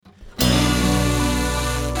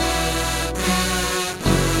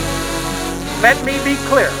Let me be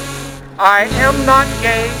clear. I am not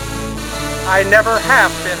gay. I never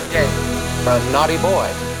have been gay. A naughty boy,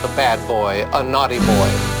 a bad boy, a naughty boy,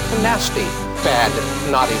 a nasty, bad,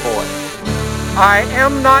 naughty boy. I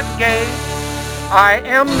am not gay. I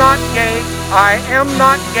am not gay. I am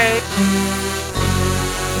not gay.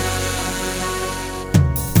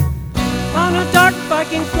 On a dark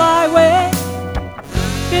Viking flyway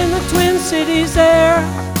in the Twin Cities there,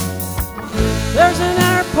 there's an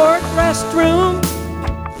airport restroom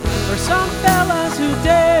for some fellas who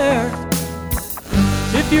dare.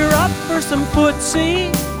 If you're up for some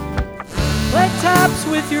footsie, play taps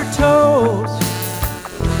with your toes.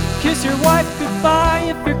 Kiss your wife goodbye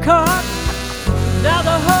if you're caught. Now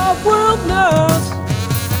the whole world knows.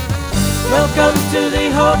 Welcome to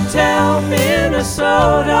the Hotel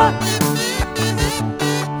Minnesota.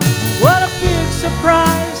 What a big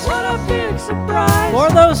surprise. What a big surprise for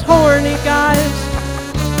those horny guys.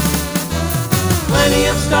 Plenty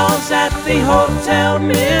of stalls at the Hotel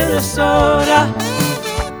Minnesota.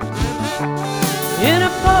 In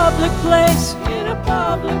a public place,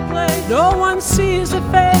 no one sees a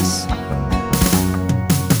face.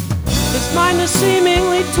 His mind is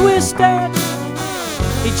seemingly twisted.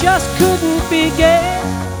 He just couldn't be gay.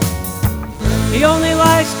 He only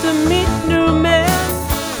likes to meet new men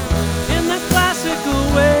in the classical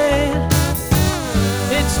way.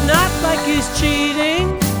 It's not like he's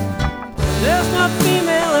cheating. There's no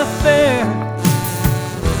female affair.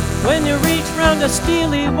 When you reach round a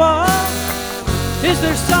steely wall, is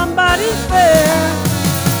there somebody there?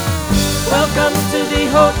 Welcome to the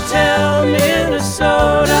Hotel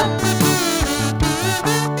Minnesota.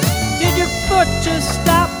 Did your foot just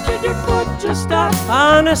stop? Did your foot just stop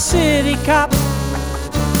on a city cop?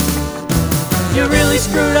 You really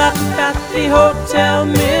screwed up at the Hotel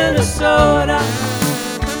Minnesota.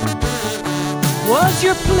 Was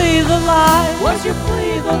your plea the lie? Was your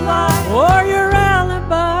plea the lie? Or your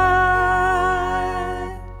alibi?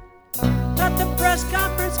 At the press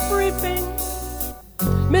conference briefing,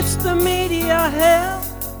 midst the media hell,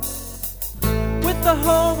 with the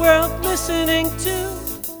whole world listening to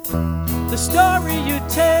the story you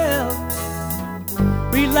tell.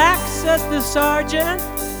 Relax, says the sergeant,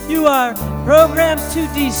 you are programmed to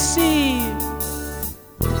deceive.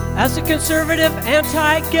 As a conservative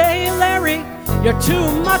anti-gay Larry, you're too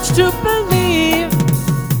much to believe.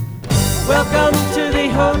 Welcome to the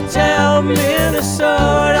Hotel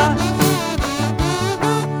Minnesota.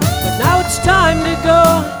 But now it's time to go.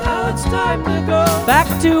 Now it's time to go back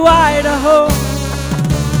to Idaho.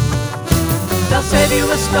 They'll save you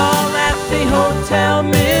a stall at the Hotel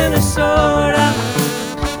Minnesota.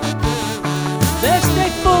 They stay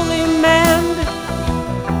fully manned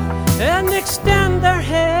and extend their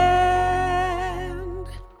hands.